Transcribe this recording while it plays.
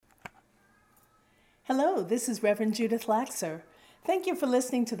Hello, this is Reverend Judith Laxer. Thank you for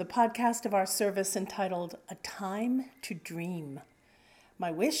listening to the podcast of our service entitled A Time to Dream.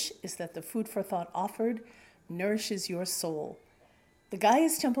 My wish is that the food for thought offered nourishes your soul. The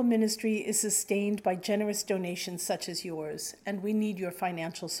Gaia's Temple Ministry is sustained by generous donations such as yours, and we need your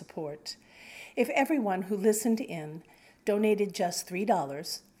financial support. If everyone who listened in donated just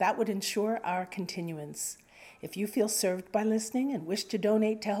 $3, that would ensure our continuance. If you feel served by listening and wish to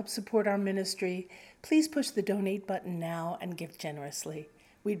donate to help support our ministry, please push the donate button now and give generously.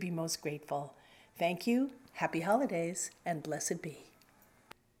 We'd be most grateful. Thank you, happy holidays, and blessed be.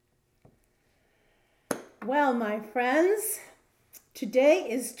 Well, my friends, today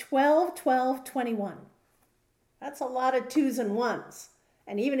is 12/12/21. That's a lot of twos and ones.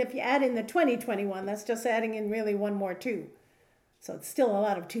 And even if you add in the 2021, that's just adding in really one more two. So it's still a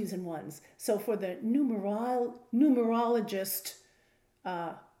lot of twos and ones. So for the numerologists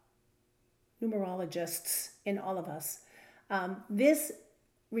in all of us, this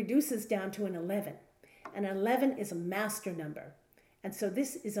reduces down to an 11. And 11 is a master number. And so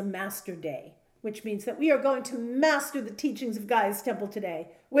this is a master day, which means that we are going to master the teachings of Gaia's Temple today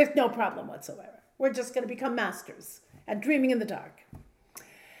with no problem whatsoever. We're just going to become masters at dreaming in the dark.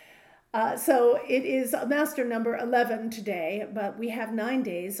 So it is a master number 11 today, but we have 9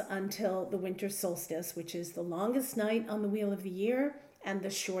 days until the winter solstice, which is the longest night on the wheel of the year and the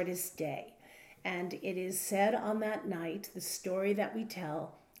shortest day. And it is said on that night, the story that we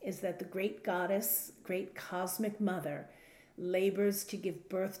tell is that the great goddess, great cosmic mother, labors to give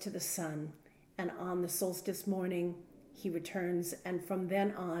birth to the sun. And on the solstice morning, he returns. And from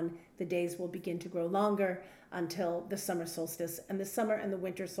then on, the days will begin to grow longer until the summer solstice. And the summer and the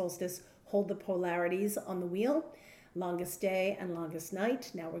winter solstice hold the polarities on the wheel, longest day and longest night.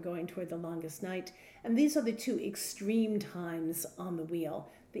 Now we're going toward the longest night. And these are the two extreme times on the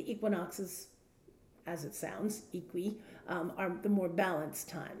wheel. The equinoxes, as it sounds, are the more balanced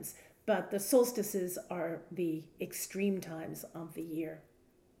times. But the solstices are the extreme times of the year.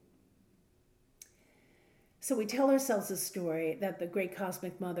 So we tell ourselves a story that the great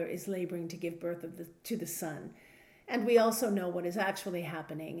cosmic mother is laboring to give birth to the sun. And we also know what is actually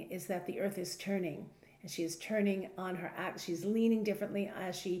happening is that the earth is turning. And she is turning on her axis. She's leaning differently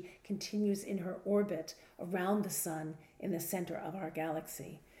as she continues in her orbit around the sun in the center of our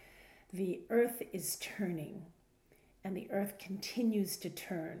galaxy. The earth is turning, and the earth continues to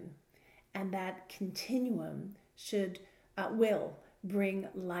turn. And that continuum will bring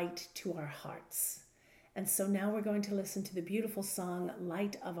light to our hearts. And so now we're going to listen to the beautiful song,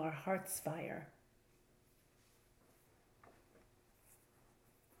 Light of Our Heart's Fire.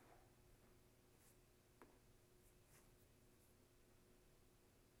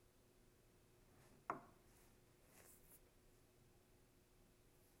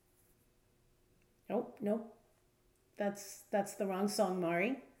 Nope. That's the wrong song,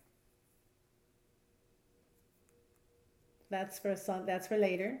 Mari. That's for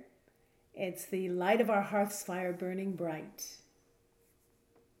later. It's the light of our hearth's fire burning bright.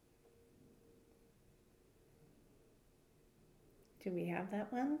 Do we have that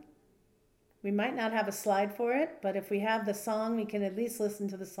one? We might not have a slide for it, but if we have the song, we can at least listen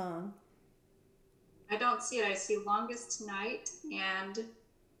to the song. I don't see it. I see Longest Night and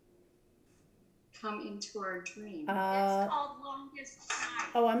Come Into Our Dream. It's called Longest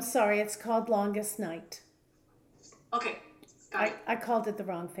Night. Oh, I'm sorry. It's called Longest Night. Okay. I called it the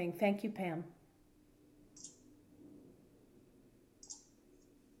wrong thing. Thank you, Pam.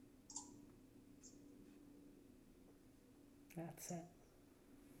 That's it.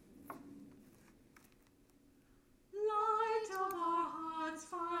 Light of our hearts,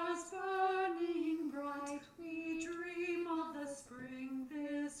 fires burning bright, we dream of the spring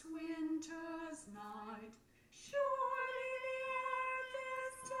this winter's night. Surely the earth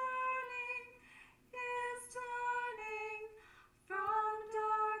is turning from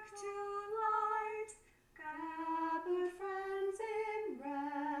dark to light. Gathered friends in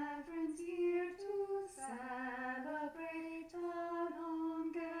reverence here to celebrate our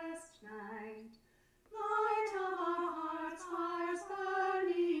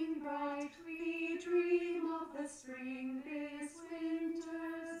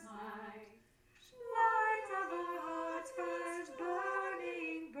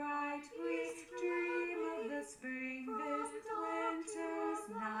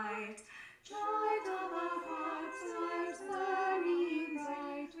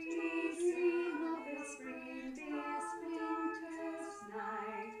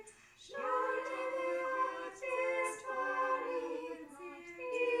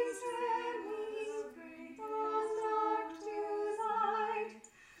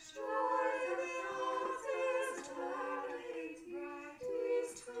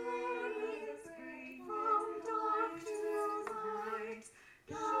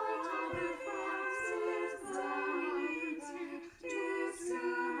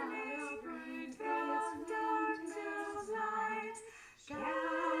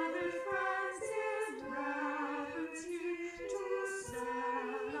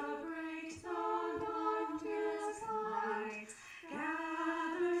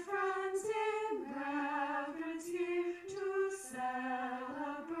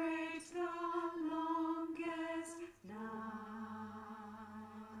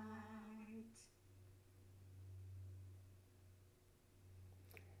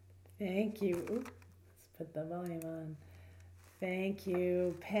Thank you. Oops, let's put the volume on. Thank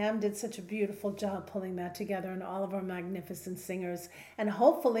you. Pam did such a beautiful job pulling that together, and all of our magnificent singers. And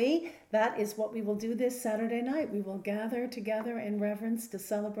hopefully that is what we will do this Saturday night. We will gather together in reverence to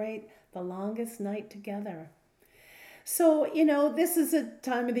celebrate the longest night together. So, this is a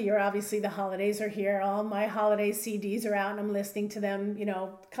time of the year. Obviously, the holidays are here. All my holiday CDs are out, and I'm listening to them,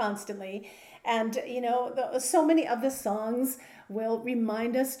 constantly. And, so many of the songs will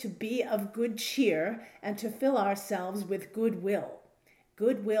remind us to be of good cheer and to fill ourselves with goodwill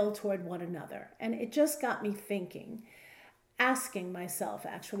toward one another. And it just got me thinking, asking myself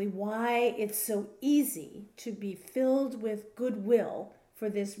actually why it's so easy to be filled with goodwill for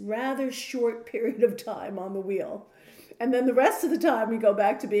this rather short period of time on the wheel. And then the rest of the time we go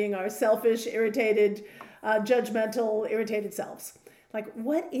back to being our selfish, irritated, judgmental, irritated selves. Like,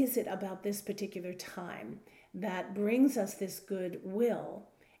 what is it about this particular time that brings us this goodwill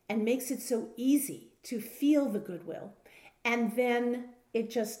and makes it so easy to feel the goodwill, and then it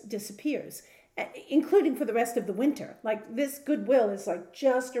just disappears, including for the rest of the winter? Like, this goodwill is like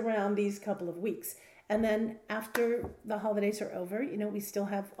just around these couple of weeks. And then after the holidays are over, we still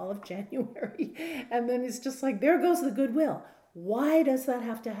have all of January. And then it's just like, there goes the goodwill. Why does that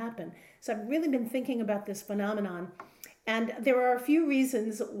have to happen? So I've really been thinking about this phenomenon. And there are a few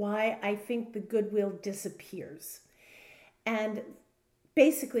reasons why I think the goodwill disappears. And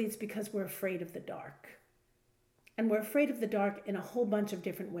basically it's because we're afraid of the dark. And we're afraid of the dark in a whole bunch of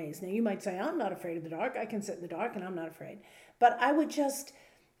different ways. Now you might say, I'm not afraid of the dark. I can sit in the dark and I'm not afraid. But I would just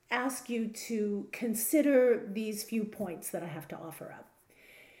ask you to consider these few points that I have to offer up.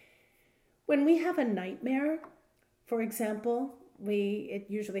 When we have a nightmare, for example, it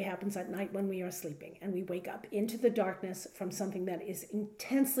usually happens at night when we are sleeping, and we wake up into the darkness from something that is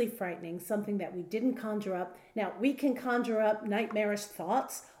intensely frightening, something that we didn't conjure up. Now, we can conjure up nightmarish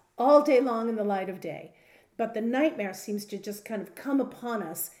thoughts all day long in the light of day, but the nightmare seems to just kind of come upon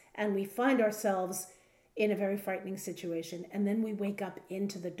us, and we find ourselves in a very frightening situation, and then we wake up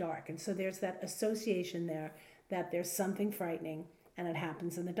into the dark. And so there's that association there that there's something frightening, and it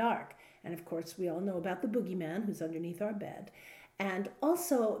happens in the dark. And of course, we all know about the boogeyman who's underneath our bed. And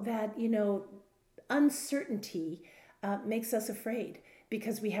also that, uncertainty makes us afraid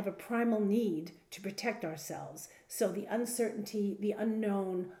because we have a primal need to protect ourselves. So the uncertainty, the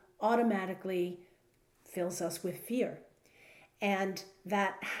unknown, automatically fills us with fear. And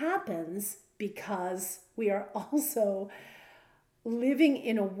that happens because we are also living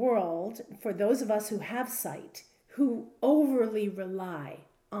in a world, for those of us who have sight, who overly rely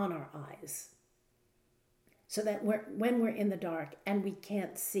on our eyes. So that when we're in the dark and we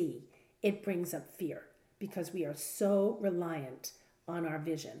can't see, it brings up fear because we are so reliant on our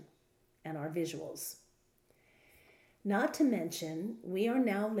vision and our visuals. Not to mention, we are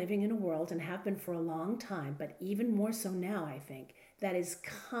now living in a world, and have been for a long time, but even more so now, I think, that is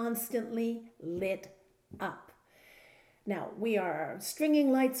constantly lit up. Now, we are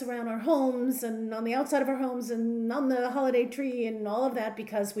stringing lights around our homes and on the outside of our homes and on the holiday tree and all of that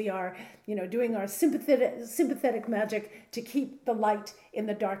because we are, doing our sympathetic magic to keep the light in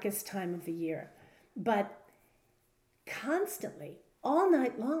the darkest time of the year. But constantly, all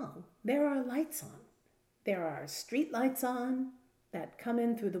night long, there are lights on. There are street lights on that come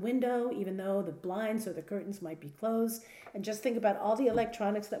in through the window, even though the blinds or the curtains might be closed. And just think about all the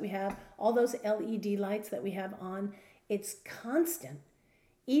electronics that we have, all those LED lights that we have on. It's constant.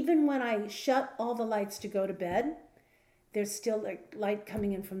 Even when I shut all the lights to go to bed, there's still light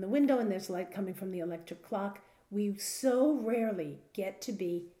coming in from the window and there's light coming from the electric clock. We so rarely get to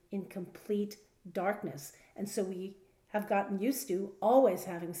be in complete darkness. And so we have gotten used to always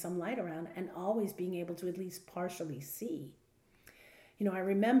having some light around and always being able to at least partially see. I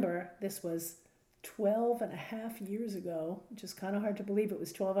remember this was 12 and a half years ago, which is kind of hard to believe it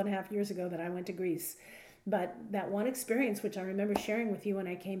was 12 and a half years ago that I went to Greece. But that one experience, which I remember sharing with you when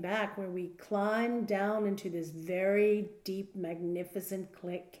I came back, where we climbed down into this very deep, magnificent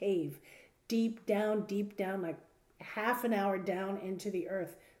cave, deep down, like half an hour down into the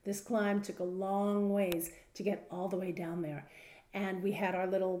earth. This climb took a long ways to get all the way down there. And we had our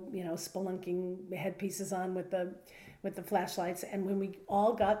little, spelunking headpieces on with the flashlights. And when we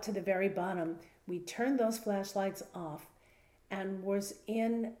all got to the very bottom, we turned those flashlights off and was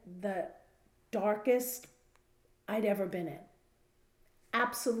in the darkest I'd ever been in.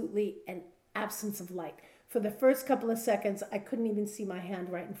 Absolutely an absence of light. For the first couple of seconds, I couldn't even see my hand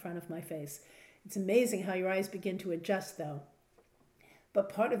right in front of my face. It's amazing how your eyes begin to adjust, though.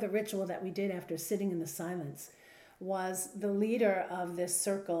 But part of the ritual that we did after sitting in the silence was the leader of this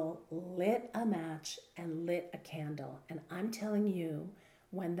circle lit a match and lit a candle. And I'm telling you,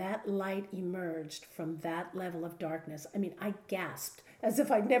 when that light emerged from that level of darkness, I mean, I gasped as if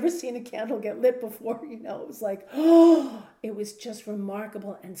I'd never seen a candle get lit before. It was like, oh, it was just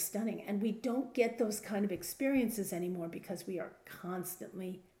remarkable and stunning. And we don't get those kind of experiences anymore because we are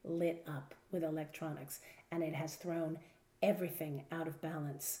constantly lit up with electronics, and it has thrown everything out of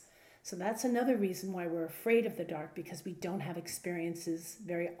balance. So that's another reason why we're afraid of the dark, because we don't have experiences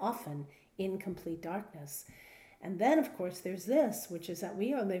very often in complete darkness. And then, of course, there's this, which is that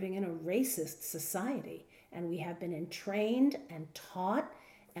we are living in a racist society, and we have been entrained and taught,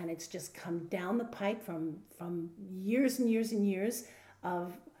 and it's just come down the pipe from years and years and years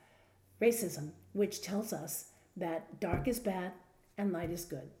of racism, which tells us that dark is bad and light is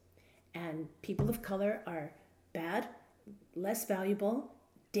good. And people of color are bad, less valuable,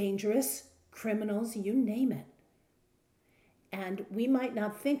 dangerous, criminals, you name it. And we might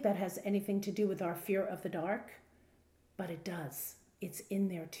not think that has anything to do with our fear of the dark, but it does. It's in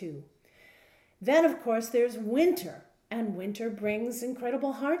there too. Then, of course, there's winter, and winter brings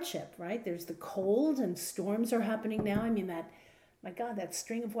incredible hardship, right? There's the cold, and storms are happening now. I mean, that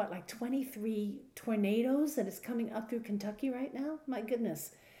string of like 23 tornadoes that is coming up through Kentucky right now? My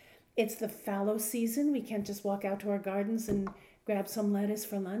goodness. It's the fallow season. We can't just walk out to our gardens and grab some lettuce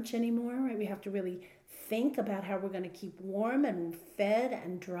for lunch anymore, right? We have to really think about how we're going to keep warm and fed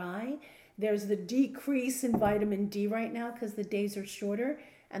and dry. There's the decrease in vitamin D right now because the days are shorter,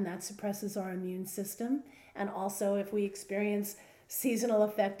 and that suppresses our immune system. And also, if we experience seasonal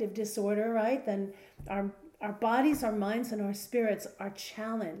affective disorder, right, then our bodies, our minds, and our spirits are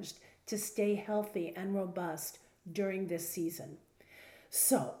challenged to stay healthy and robust during this season.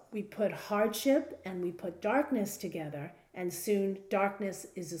 So we put hardship and we put darkness together, and soon darkness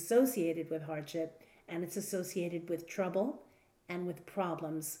is associated with hardship, and it's associated with trouble and with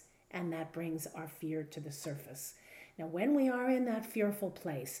problems, and that brings our fear to the surface. Now, when we are in that fearful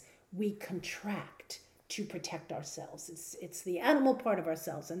place, we contract to protect ourselves. It's the animal part of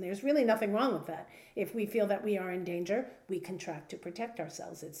ourselves, and there's really nothing wrong with that. If we feel that we are in danger, we contract to protect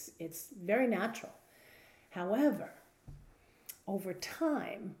ourselves. It's very natural. However, over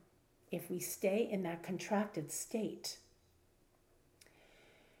time, if we stay in that contracted state,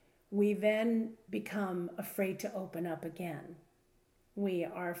 we then become afraid to open up again. We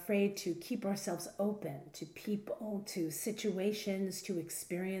are afraid to keep ourselves open to people, to situations, to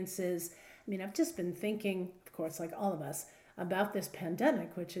experiences. I mean, I've just been thinking, of course, like all of us, about this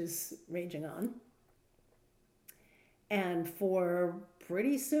pandemic, which is raging on. And for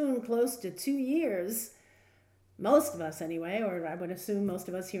pretty soon, close to 2 years, most of us anyway, or I would assume most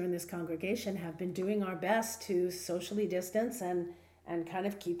of us here in this congregation, have been doing our best to socially distance and kind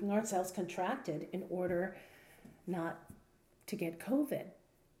of keeping ourselves contracted in order not to get COVID.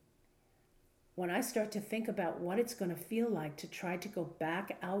 When I start to think about what it's going to feel like to try to go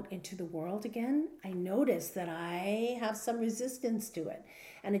back out into the world again, I notice that I have some resistance to it.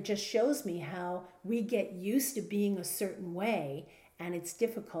 And it just shows me how we get used to being a certain way, and it's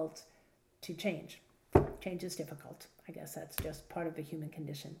difficult to change. Change is difficult. I guess that's just part of the human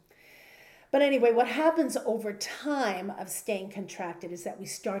condition. But anyway, what happens over time of staying contracted is that we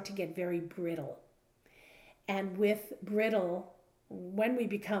start to get very brittle. And with brittle, when we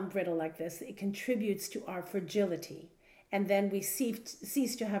become brittle like this, it contributes to our fragility. And then we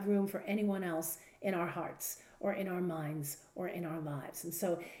cease to have room for anyone else in our hearts or in our minds or in our lives. And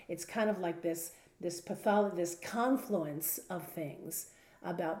so it's kind of like this confluence of things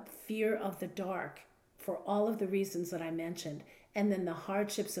about fear of the dark for all of the reasons that I mentioned, and then the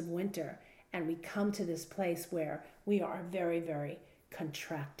hardships of winter. And we come to this place where we are very, very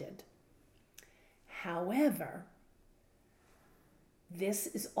contracted. However, this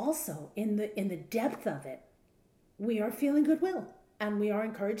is also in the depth of it. We are feeling goodwill, and we are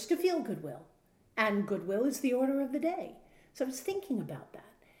encouraged to feel goodwill. And goodwill is the order of the day. So I was thinking about that.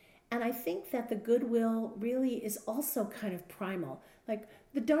 And I think that the goodwill really is also kind of primal. Like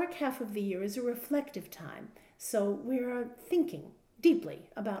the dark half of the year is a reflective time. So we're thinking deeply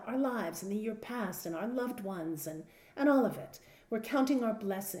about our lives and the year past and our loved ones and all of it. We're counting our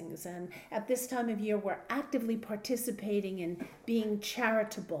blessings, and at this time of year, we're actively participating in being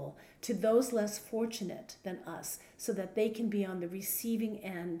charitable to those less fortunate than us so that they can be on the receiving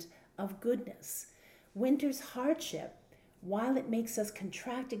end of goodness. Winter's hardship, while it makes us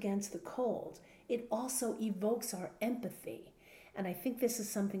contract against the cold, it also evokes our empathy. And I think this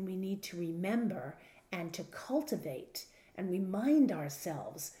is something we need to remember and to cultivate and remind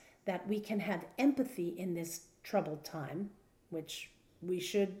ourselves that we can have empathy in this troubled time, which we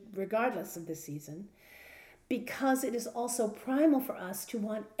should regardless of the season, because it is also primal for us to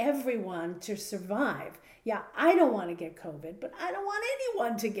want everyone to survive. Yeah, I don't want to get COVID, but I don't want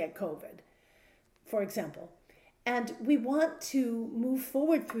anyone to get COVID, for example. And we want to move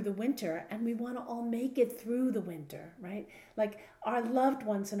forward through the winter, and we want to all make it through the winter, right? Like our loved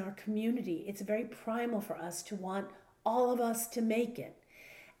ones in our community, it's very primal for us to want all of us to make it.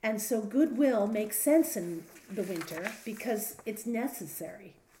 And so goodwill makes sense in the winter because it's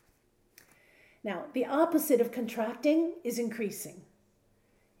necessary. Now, the opposite of contracting is increasing.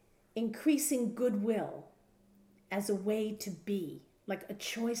 Increasing goodwill as a way to be, like a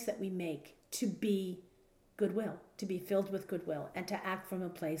choice that we make to be goodwill, to be filled with goodwill, and to act from a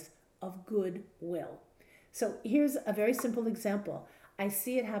place of goodwill. So here's a very simple example. I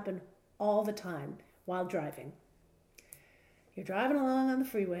see it happen all the time while driving. You're driving along on the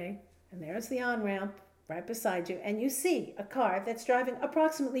freeway, and there's the on-ramp right beside you, and you see a car that's driving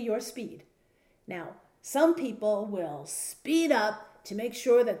approximately your speed. Now, some people will speed up to make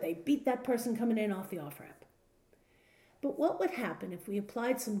sure that they beat that person coming in off the off-ramp. But what would happen if we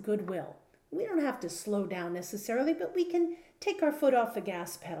applied some goodwill? We don't have to slow down necessarily, but we can take our foot off the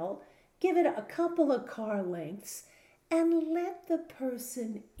gas pedal, give it a couple of car lengths, and let the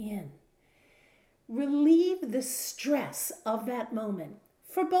person in. Relieve the stress of that moment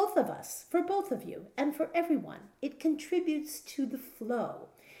for both of us, for both of you, and for everyone. It contributes to the flow.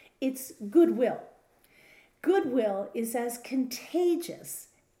 It's goodwill. Goodwill is as contagious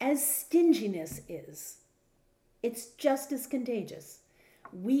as stinginess is. It's just as contagious.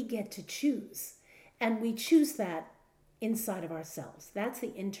 We get to choose, and we choose that inside of ourselves. That's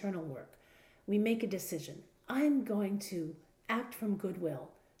the internal work. We make a decision. I'm going to act from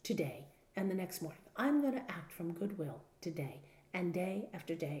goodwill today and the next morning. I'm going to act from goodwill today, and day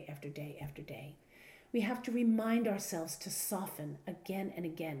after day after day after day. We have to remind ourselves to soften again and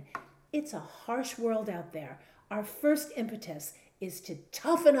again. It's a harsh world out there. Our first impetus is to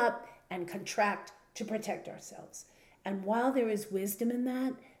toughen up and contract to protect ourselves. And while there is wisdom in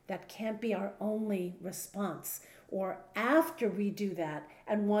that, that can't be our only response. Or after we do that,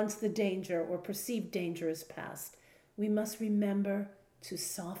 and once the danger or perceived danger is past, we must remember to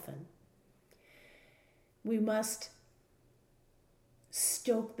soften. We must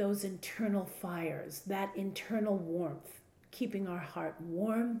stoke those internal fires, that internal warmth, keeping our heart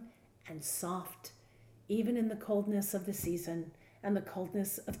warm and soft, even in the coldness of the season, and the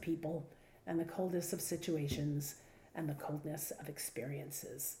coldness of people, and the coldness of situations, and the coldness of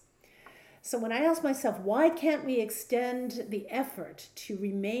experiences. So when I ask myself, why can't we extend the effort to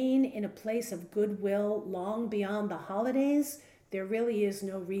remain in a place of goodwill long beyond the holidays? There really is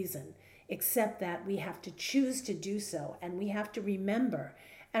no reason, except that we have to choose to do so, and we have to remember.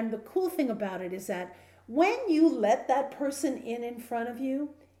 And the cool thing about it is that when you let that person in front of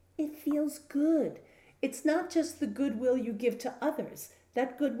you, it feels good. It's not just the goodwill you give to others.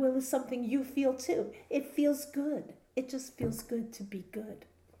 That goodwill is something you feel too. It feels good. It just feels good to be good.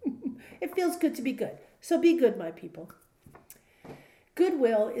 It feels good to be good. So be good, my people.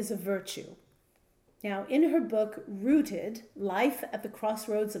 Goodwill is a virtue. Now, in her book, Rooted, Life at the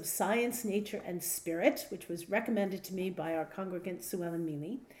Crossroads of Science, Nature, and Spirit, which was recommended to me by our congregant Sue Ellen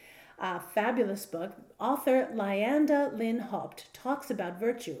Mealy, a fabulous book, author Lyanda Lynn Haupt talks about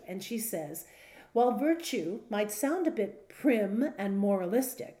virtue, and she says, while virtue might sound a bit prim and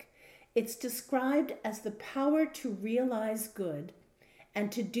moralistic, it's described as the power to realize good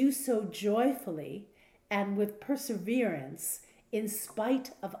and to do so joyfully and with perseverance in spite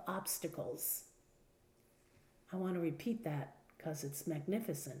of obstacles. I want to repeat that because it's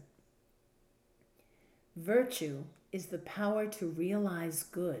magnificent. Virtue is the power to realize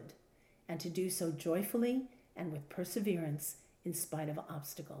good and to do so joyfully and with perseverance in spite of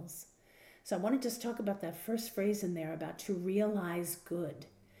obstacles. So I want to just talk about that first phrase in there about to realize good.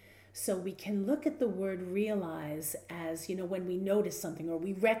 So we can look at the word realize as, when we notice something or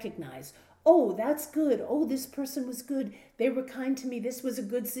we recognize, oh, that's good. Oh, this person was good. They were kind to me. This was a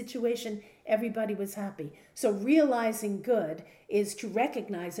good situation. Everybody was happy. So realizing good is to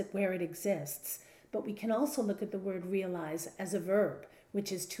recognize it where it exists. But we can also look at the word realize as a verb,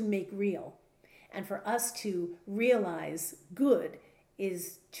 which is to make real. And for us to realize good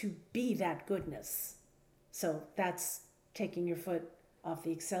is to be that goodness. So that's taking your foot off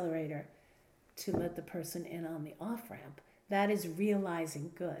the accelerator to let the person in on the off-ramp. That is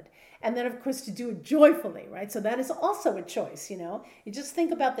realizing good. And then, of course, to do it joyfully, right? So that is also a choice, You just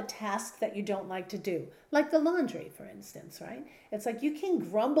think about the tasks that you don't like to do, like the laundry, for instance, right? It's like you can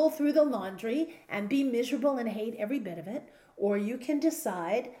grumble through the laundry and be miserable and hate every bit of it, or you can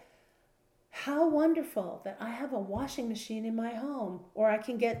decide, How wonderful that I have a washing machine in my home, or I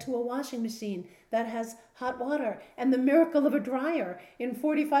can get to a washing machine that has hot water, and the miracle of a dryer. In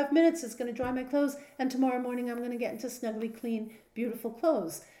 45 minutes, it's going to dry my clothes, and tomorrow morning, I'm going to get into snugly clean, beautiful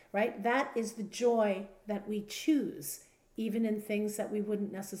clothes, right? That is the joy that we choose, even in things that we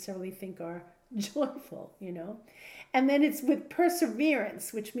wouldn't necessarily think are joyful, you know? And then it's with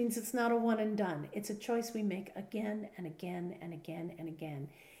perseverance, which means it's not a one and done. It's a choice we make again and again and again and again,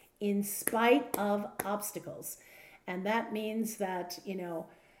 in spite of obstacles. And that means that, you know,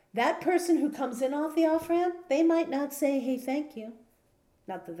 that person who comes in off the off-ramp, they might not say, hey, thank you.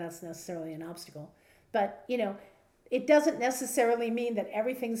 Not that that's necessarily an obstacle, but, you know, it doesn't necessarily mean that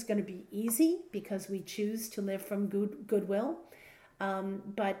everything's going to be easy because we choose to live from goodwill.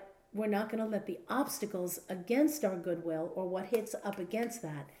 But we're not going to let the obstacles against our goodwill, or what hits up against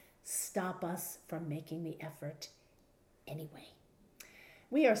that, stop us from making the effort anyway.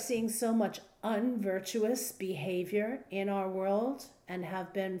 We are seeing so much unvirtuous behavior in our world, and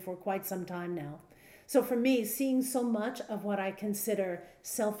have been for quite some time now. So for me, seeing so much of what I consider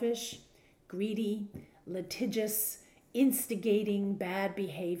selfish, greedy, litigious, instigating bad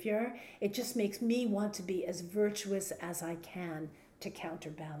behavior, it just makes me want to be as virtuous as I can to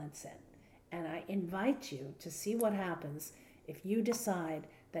counterbalance it. And I invite you to see what happens if you decide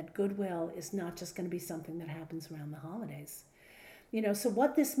that goodwill is not just going to be something that happens around the holidays. You know, so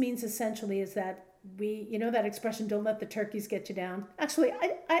what this means essentially is that we, you know, that expression, don't let the turkeys get you down. Actually,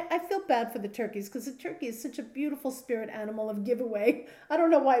 I feel bad for the turkeys, because the turkey is such a beautiful spirit animal of giveaway. I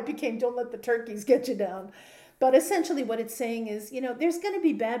don't know why it became don't let the turkeys get you down. But essentially what it's saying is, you know, there's going to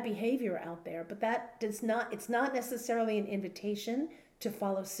be bad behavior out there, but that does not, it's not necessarily an invitation to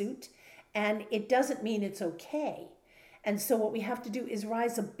follow suit. And it doesn't mean it's okay. And so what we have to do is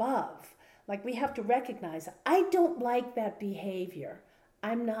rise above. Like, we have to recognize, I don't like that behavior.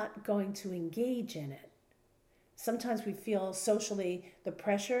 I'm not going to engage in it. Sometimes we feel socially the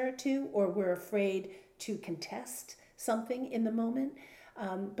pressure to, or we're afraid to contest something in the moment.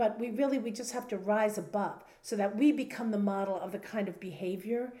 But we just have to rise above so that we become the model of the kind of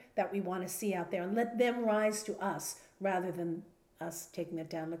behavior that we want to see out there, and let them rise to us rather than us taking it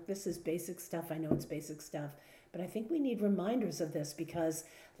down. Look, this is basic stuff. I know it's basic stuff, but I think we need reminders of this, because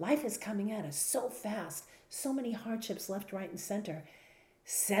life is coming at us so fast, so many hardships left, right, and center.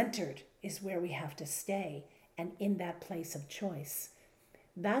 Centered is where we have to stay, and in that place of choice.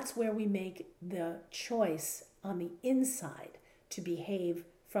 That's where we make the choice on the inside to behave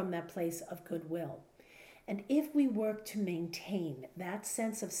from that place of goodwill. And if we work to maintain that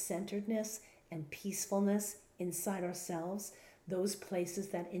sense of centeredness and peacefulness inside ourselves, those places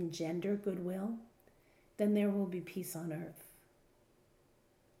that engender goodwill, then there will be peace on earth.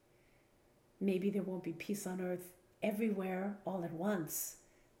 Maybe there won't be peace on earth everywhere all at once,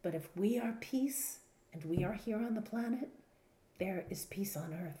 but if we are peace and we are here on the planet, there is peace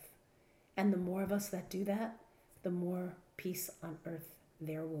on earth. And the more of us that do that, the more peace on earth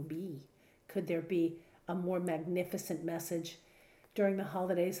there will be. Could there be a more magnificent message during the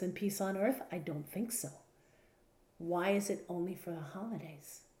holidays than peace on earth? I don't think so. Why is it only for the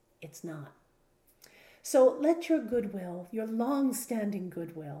holidays? It's not. So let your goodwill, your long-standing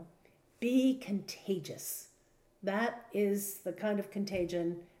goodwill, be contagious. That is the kind of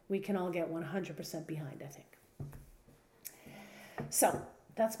contagion we can all get 100% behind, I think. So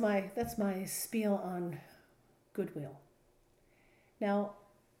that's my spiel on goodwill. Now,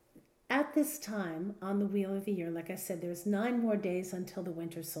 at this time on the Wheel of the Year, like I said, there's 9 more days until the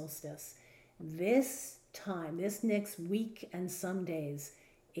winter solstice. This time, this next week and some days,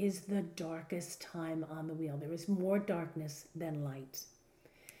 is the darkest time on the wheel. There is more darkness than light.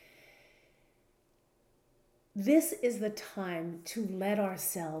 This is the time to let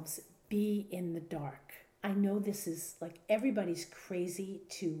ourselves be in the dark. I know this is like, everybody's crazy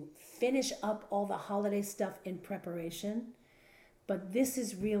to finish up all the holiday stuff in preparation, but this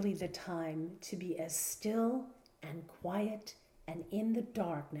is really the time to be as still and quiet and in the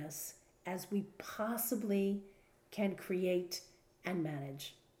darkness as we possibly can create and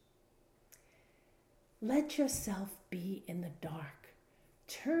manage. Let yourself be in the dark.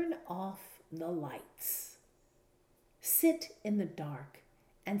 Turn off the lights. Sit in the dark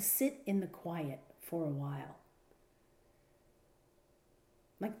and sit in the quiet for a while.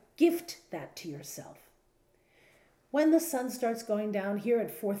 Like, gift that to yourself. When the sun starts going down here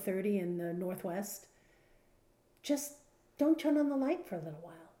at 4:30 in the Northwest, just don't turn on the light for a little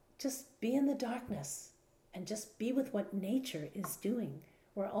while. Just be in the darkness and just be with what nature is doing.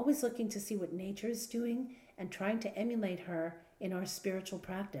 We're always looking to see what nature is doing and trying to emulate her in our spiritual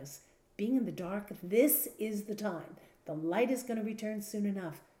practice. Being in the dark, this is the time. The light is going to return soon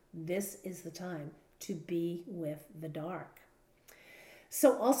enough. This is the time to be with the dark.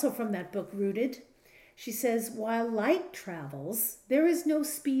 So also from that book, Rooted, she says, while light travels, there is no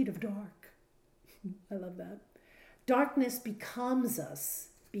speed of dark. I love that. Darkness becomes us,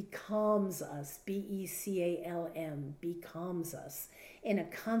 B-E-C-A-L-M, becomes us, in a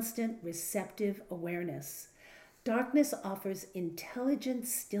constant receptive awareness. Darkness offers intelligent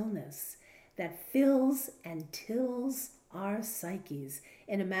stillness that fills and tills our psyches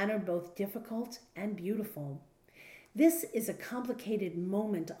in a manner both difficult and beautiful. This is a complicated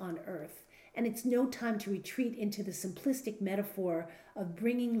moment on earth, and it's no time to retreat into the simplistic metaphor of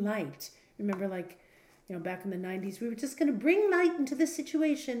bringing light. Remember, back in the 90s, we were just going to bring light into the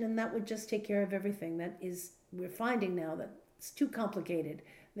situation and that would just take care of everything. We're finding now that it's too complicated.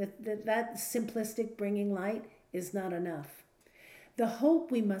 That simplistic bringing light is not enough. The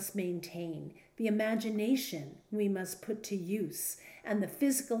hope we must maintain, the imagination we must put to use, and the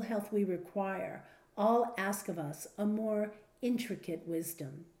physical health we require all ask of us a more intricate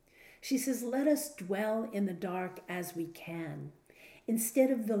wisdom. She says, let us dwell in the dark as we can.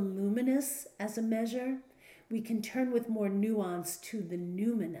 Instead of the luminous as a measure, we can turn with more nuance to the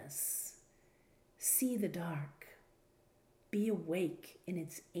numinous. See the dark. Be awake in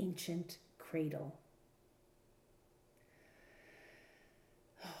its ancient cradle.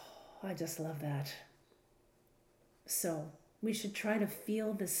 Oh, I just love that. So we should try to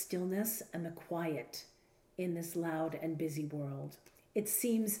feel the stillness and the quiet in this loud and busy world. It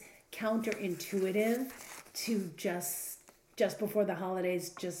seems counterintuitive to just before the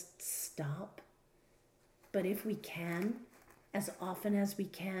holidays, just stop. But if we can, as often as we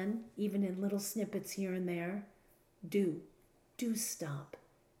can, even in little snippets here and there, do stop.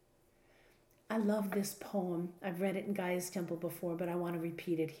 I love this poem. I've read it in Gaia's Temple before, but I want to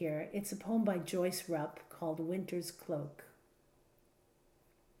repeat it here. It's a poem by Joyce Rupp called Winter's Cloak.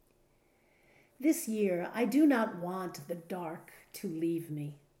 This year, I do not want the dark to leave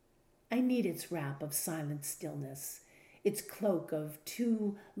me. I need its wrap of silent stillness, its cloak of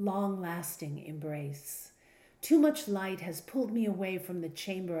too long-lasting embrace. Too much light has pulled me away from the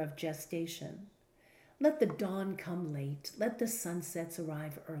chamber of gestation. Let the dawn come late. Let the sunsets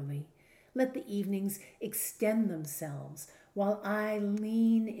arrive early. Let the evenings extend themselves while I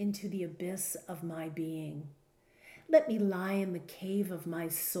lean into the abyss of my being. Let me lie in the cave of my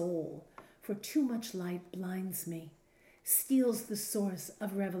soul, for too much light blinds me, steals the source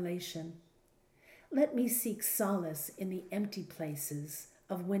of revelation. Let me seek solace in the empty places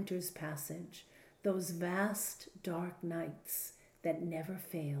of winter's passage, those vast dark nights that never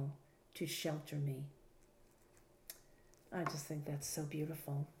fail to shelter me. I just think that's so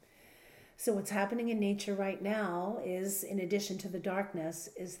beautiful. So what's happening in nature right now is, in addition to the darkness,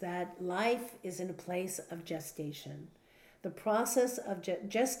 is that life is in a place of gestation. The process of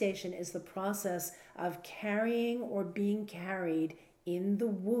gestation is the process of carrying or being carried in the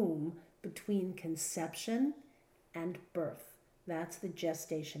womb between conception and birth. That's the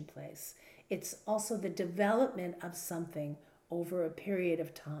gestation place. It's also the development of something over a period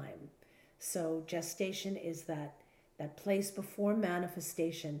of time. So gestation is that place before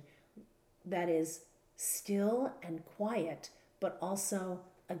manifestation that is still and quiet, but also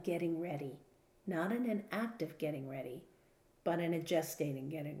a getting ready. Not in an active getting ready, but in a gestating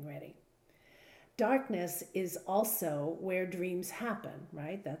getting ready. Darkness is also where dreams happen,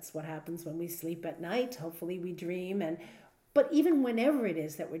 right? That's what happens when we sleep at night. Hopefully we dream. But even whenever it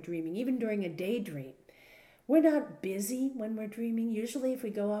is that we're dreaming, even during a daydream, we're not busy when we're dreaming. Usually if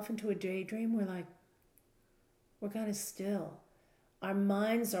we go off into a daydream, we're kind of still. Our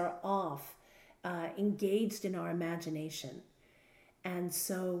minds are off, engaged in our imagination. And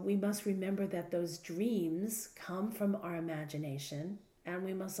so we must remember that those dreams come from our imagination. And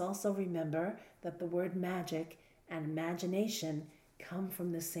we must also remember that the word magic and imagination come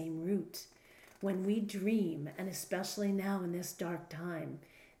from the same root. When we dream, and especially now in this dark time,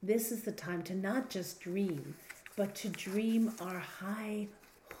 this is the time to not just dream, but to dream our high,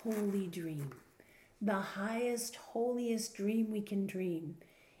 holy dream. The highest, holiest dream we can dream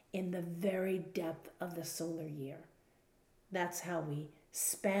in the very depth of the solar year. That's how we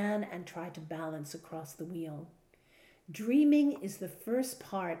span and try to balance across the wheel. Dreaming is the first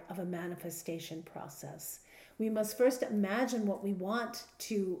part of a manifestation process. We must first imagine what we want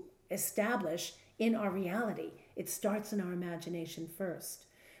to establish in our reality. It starts in our imagination first.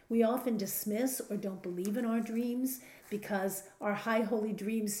 We often dismiss or don't believe in our dreams because our high holy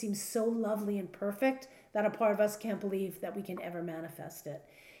dreams seem so lovely and perfect that a part of us can't believe that we can ever manifest it.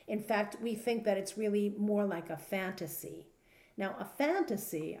 In fact, we think that it's really more like a fantasy. Now, a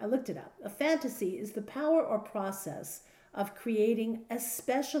fantasy, I looked it up, a fantasy is the power or process of creating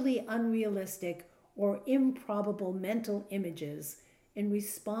especially unrealistic or improbable mental images in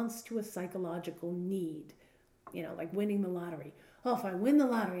response to a psychological need. You know, like winning the lottery. Oh, if I win the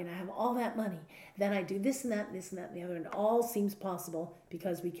lottery and I have all that money, then I do this and that and this and that and the other, and it all seems possible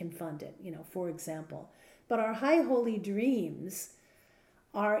because we can fund it, you know, for example. But our high holy dreams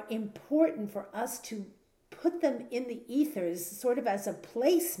are important for us to put them in the ethers sort of as a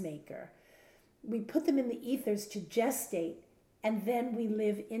placemaker. We put them in the ethers to gestate, and then we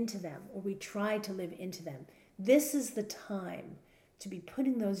live into them, or we try to live into them. This is the time to be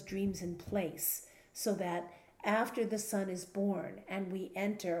putting those dreams in place so that after the son is born and we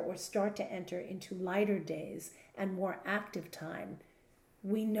enter or start to enter into lighter days and more active time,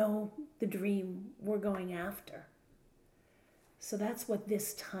 we know the dream we're going after. So that's what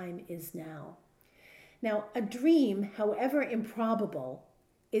this time is now. Now, a dream, however improbable,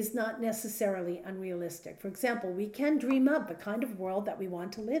 is not necessarily unrealistic. For example, we can dream up the kind of world that we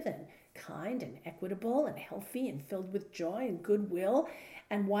want to live in, kind and equitable and healthy and filled with joy and goodwill.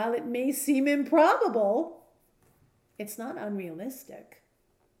 And while it may seem improbable, it's not unrealistic.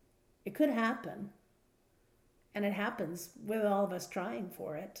 It could happen. And it happens with all of us trying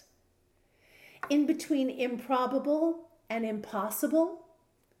for it. In between improbable and impossible,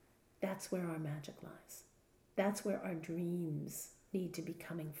 that's where our magic lies. That's where our dreams need to be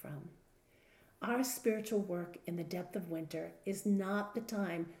coming from. Our spiritual work in the depth of winter is not the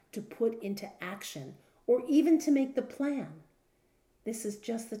time to put into action or even to make the plan. This is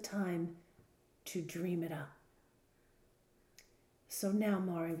just the time to dream it up. So now,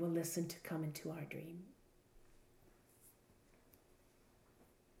 Mari, will listen to Come Into Our Dream.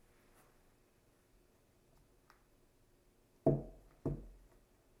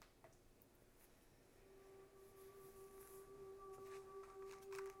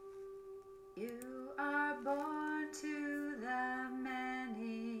 You are born to the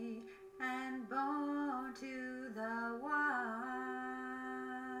many and born to the one.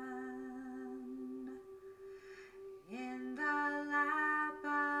 In the lap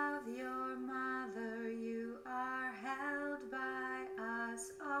of your mother, you are held by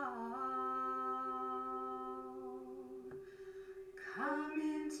us all. Come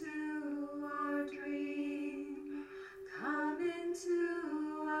into our dream. Come into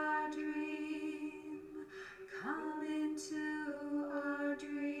our dream. Come into our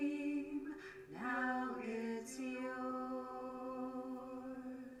dream. Now it's yours.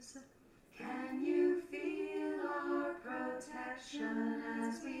 Can you feel our protection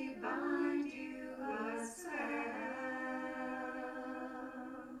as we bind you a spell?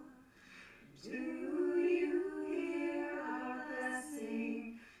 Do you hear our blessing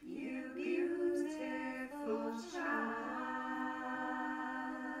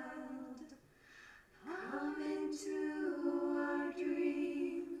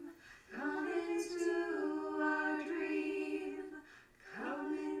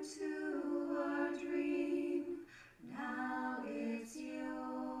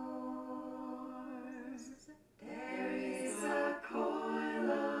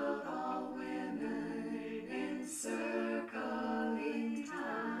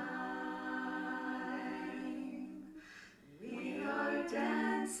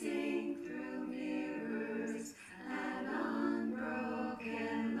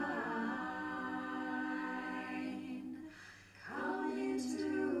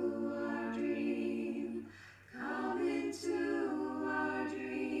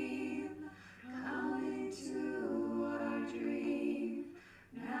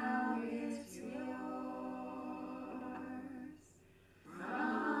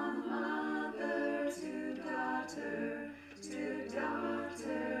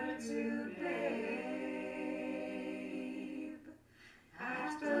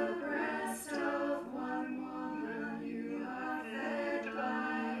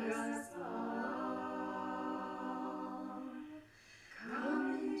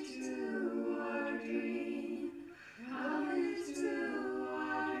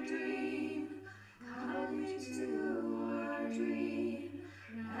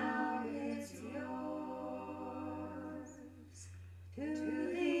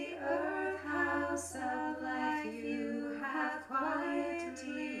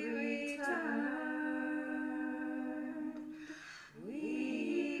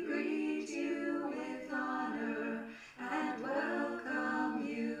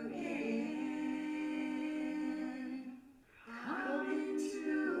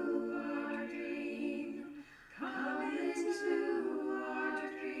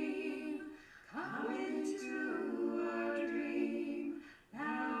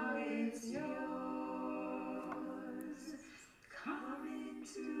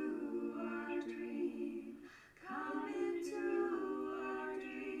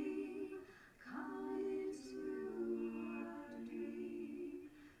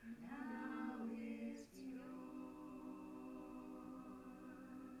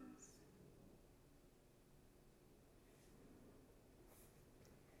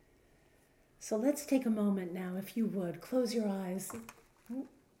So let's take a moment now, if you would, close your eyes.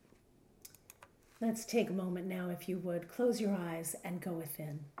 Let's take a moment now, if you would, close your eyes and go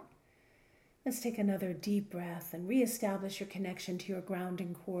within. Let's take another deep breath and reestablish your connection to your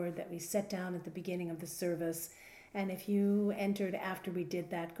grounding cord that we set down at the beginning of the service. And if you entered after we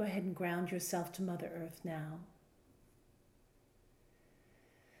did that, go ahead and ground yourself to Mother Earth now.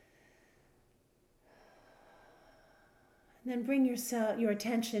 And then bring your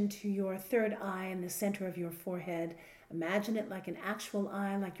attention to your third eye in the center of your forehead. Imagine it like an actual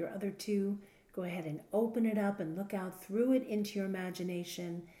eye, like your other two. Go ahead and open it up and look out through it into your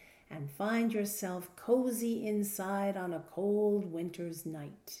imagination and find yourself cozy inside on a cold winter's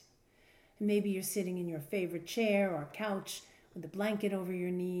night. And maybe you're sitting in your favorite chair or couch with a blanket over your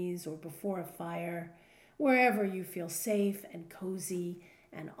knees or before a fire, wherever you feel safe and cozy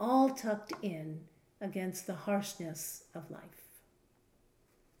and all tucked in against the harshness of life.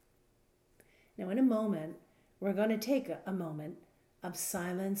 Now, in a moment, we're going to take a moment of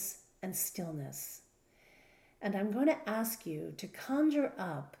silence and stillness. And I'm going to ask you to conjure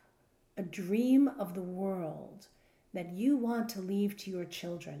up a dream of the world that you want to leave to your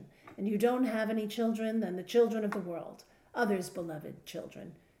children. And you don't have any children, then the children of the world, others' beloved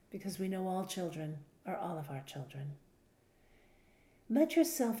children, because we know all children are all of our children. Let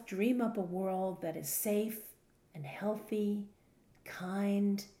yourself dream up a world that is safe and healthy,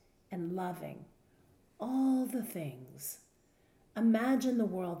 kind and loving. All the things. Imagine the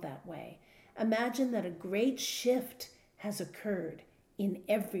world that way. Imagine that a great shift has occurred in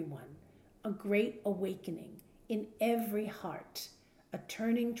everyone, a great awakening in every heart, a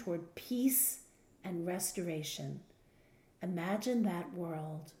turning toward peace and restoration. Imagine that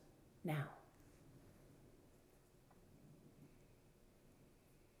world now.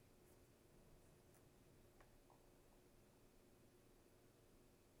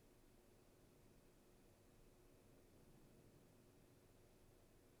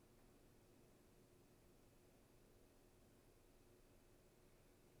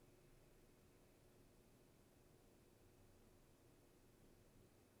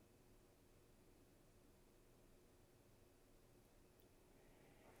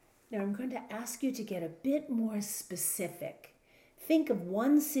 Now I'm going to ask you to get a bit more specific. Think of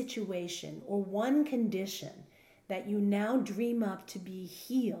one situation or one condition that you now dream up to be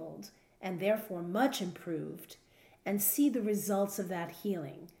healed and therefore much improved, and see the results of that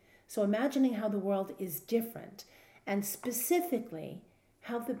healing. So imagining how the world is different, and specifically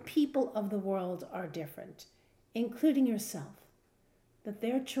how the people of the world are different, including yourself. That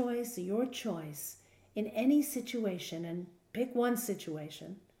their choice, your choice, in any situation, and pick one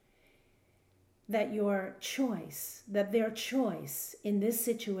situation, that their choice in this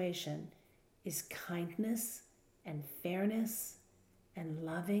situation is kindness and fairness and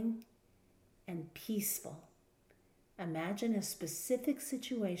loving and peaceful. Imagine a specific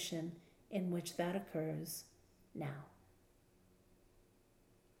situation in which that occurs now.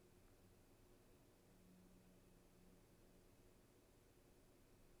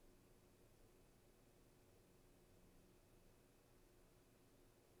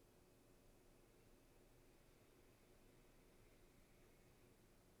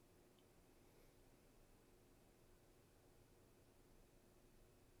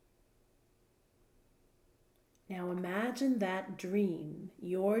 Now imagine that dream,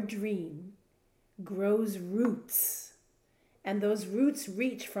 your dream, grows roots, and those roots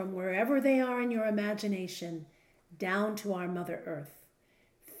reach from wherever they are in your imagination down to our Mother Earth.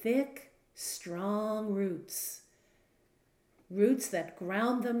 Thick, strong roots. Roots that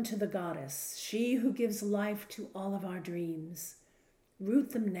ground them to the goddess, she who gives life to all of our dreams.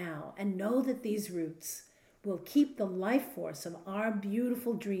 Root them now and know that these roots will keep the life force of our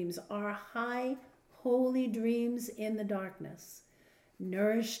beautiful dreams, our high, holy dreams in the darkness,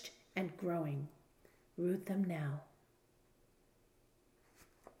 nourished and growing. Root them now.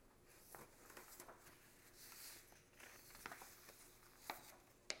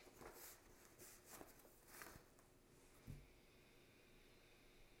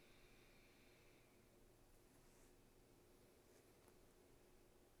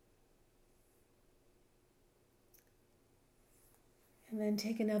 And then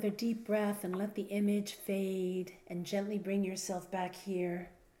take another deep breath and let the image fade, and gently bring yourself back here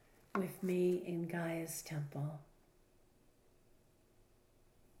with me in Gaia's temple.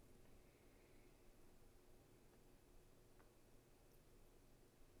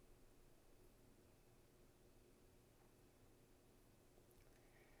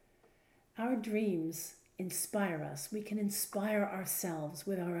 Our dreams inspire us. We can inspire ourselves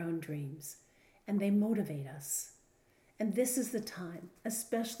with our own dreams, and they motivate us. And this is the time,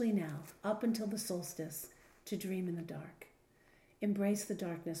 especially now, up until the solstice, to dream in the dark. Embrace the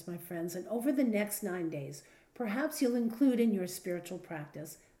darkness, my friends, and over the next 9 days, perhaps you'll include in your spiritual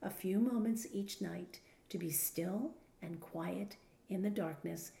practice a few moments each night to be still and quiet in the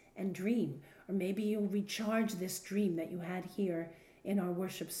darkness and dream. Or maybe you'll recharge this dream that you had here in our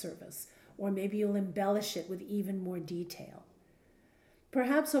worship service. Or maybe you'll embellish it with even more detail.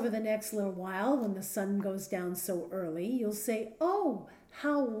 Perhaps over the next little while, when the sun goes down so early, you'll say, "Oh,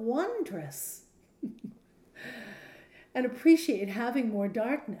 how wondrous," and appreciate having more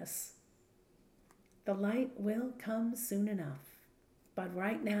darkness. The light will come soon enough. But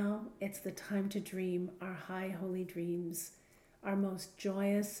right now, it's the time to dream our high holy dreams, our most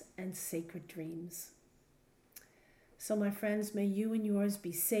joyous and sacred dreams. So my friends, may you and yours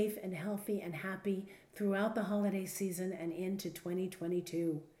be safe and healthy and happy throughout the holiday season and into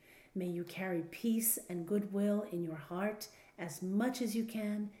 2022. May you carry peace and goodwill in your heart as much as you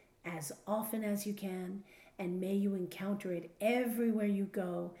can, as often as you can, and may you encounter it everywhere you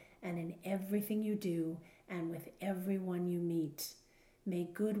go and in everything you do and with everyone you meet. May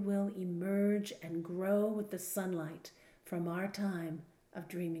goodwill emerge and grow with the sunlight from our time of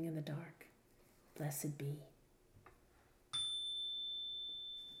dreaming in the dark. Blessed be.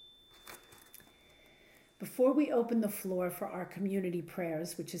 Before we open the floor for our community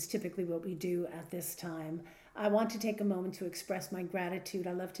prayers, which is typically what we do at this time, I want to take a moment to express my gratitude.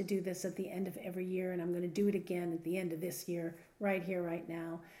 I love to do this at the end of every year, and I'm going to do it again at the end of this year, right here, right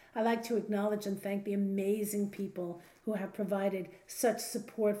now. I like to acknowledge and thank the amazing people who have provided such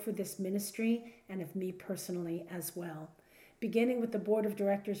support for this ministry and of me personally as well. Beginning with the Board of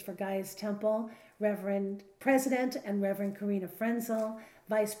Directors for Gaia's Temple, Reverend President and Reverend Karina Frenzel,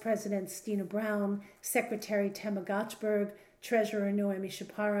 Vice President Stina Brown, Secretary Tema Gotchberg, Treasurer Noemi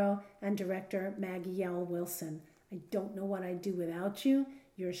Chaparro, and Director Maggie Yowell Wilson. I don't know what I'd do without you.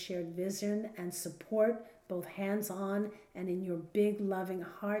 Your shared vision and support, both hands-on and in your big loving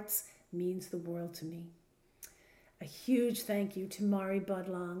hearts, means the world to me. A huge thank you to Mari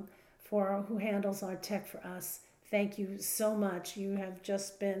Budlong, who handles our tech for us. Thank you so much. You have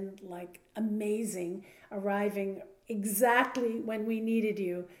just been amazing, arriving exactly when we needed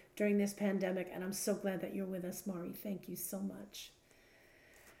you during this pandemic. And I'm so glad that you're with us, Mari. Thank you so much.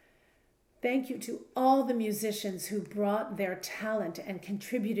 Thank you to all the musicians who brought their talent and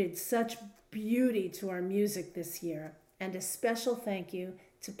contributed such beauty to our music this year. And a special thank you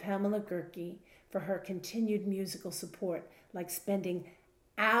to Pamela Gerke for her continued musical support, like spending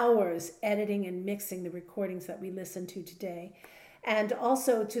hours editing and mixing the recordings that we listened to today. And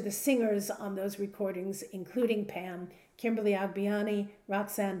also to the singers on those recordings, including Pam, Kimberly Agbiani,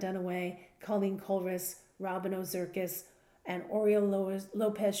 Roxanne Dunaway, Colleen Colris, Robin Ozerkis, and Oriel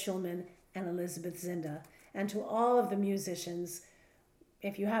Lopez Schulman, and Elizabeth Zinda. And to all of the musicians,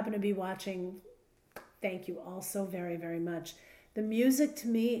 if you happen to be watching, thank you all so very, very much. The music to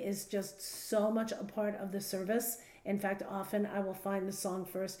me is just so much a part of the service. In fact, often I will find the song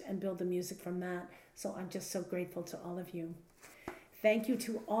first and build the music from that. So I'm just so grateful to all of you. Thank you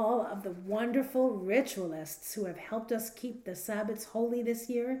to all of the wonderful ritualists who have helped us keep the Sabbats holy this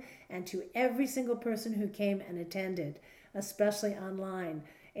year, and to every single person who came and attended, especially online.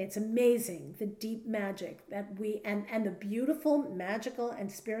 It's amazing the deep magic that we, and the beautiful magical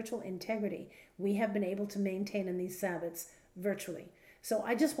and spiritual integrity we have been able to maintain in these Sabbats virtually. So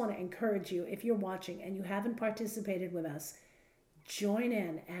I just want to encourage you, if you're watching and you haven't participated with us, join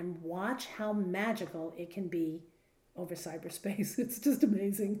in and watch how magical it can be over cyberspace. It's just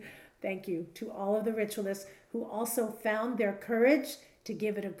amazing. Thank you to all of the ritualists who also found their courage to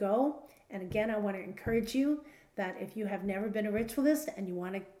give it a go. And again, I want to encourage you that if you have never been a ritualist and you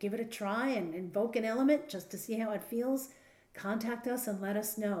want to give it a try and invoke an element just to see how it feels, contact us and let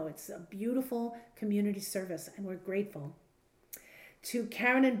us know. It's a beautiful community service and we're grateful. To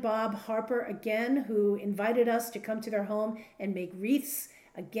Karen and Bob Harper again, who invited us to come to their home and make wreaths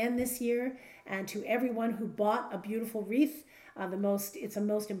again this year, and to everyone who bought a beautiful wreath. It's a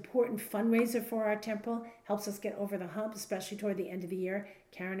most important fundraiser for our temple, helps us get over the hump, especially toward the end of the year.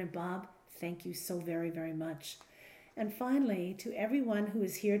 Karen and Bob, thank you so very, very much. And finally, to everyone who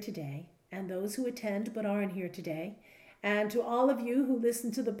is here today, and those who attend but aren't here today, and to all of you who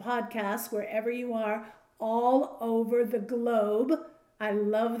listen to the podcast wherever you are, all over the globe. I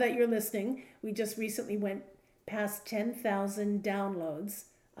love that you're listening. We just recently went past 10,000 downloads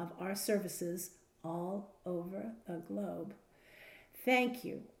of our services all over the globe. Thank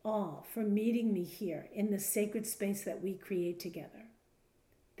you all for meeting me here in the sacred space that we create together.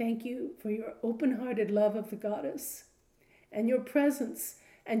 Thank you for your open-hearted love of the goddess and your presence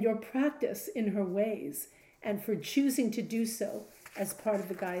and your practice in her ways. and for choosing to do so as part of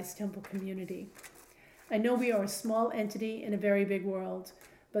the Gaia's Temple community. I know we are a small entity in a very big world,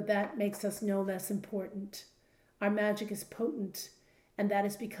 but that makes us no less important. Our magic is potent, and that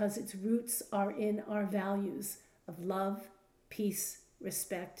is because its roots are in our values of love, peace,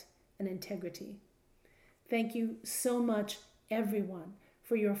 respect, and integrity. Thank you so much, everyone,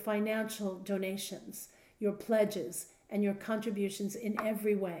 for your financial donations, your pledges, and your contributions in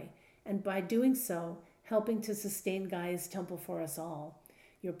every way, and by doing so, helping to sustain Gaia's Temple for us all.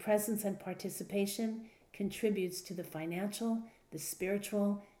 Your presence and participation contributes to the financial, the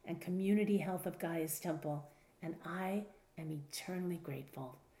spiritual, and community health of Gaia's Temple, and I am eternally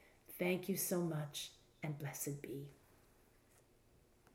grateful. Thank you so much, and blessed be.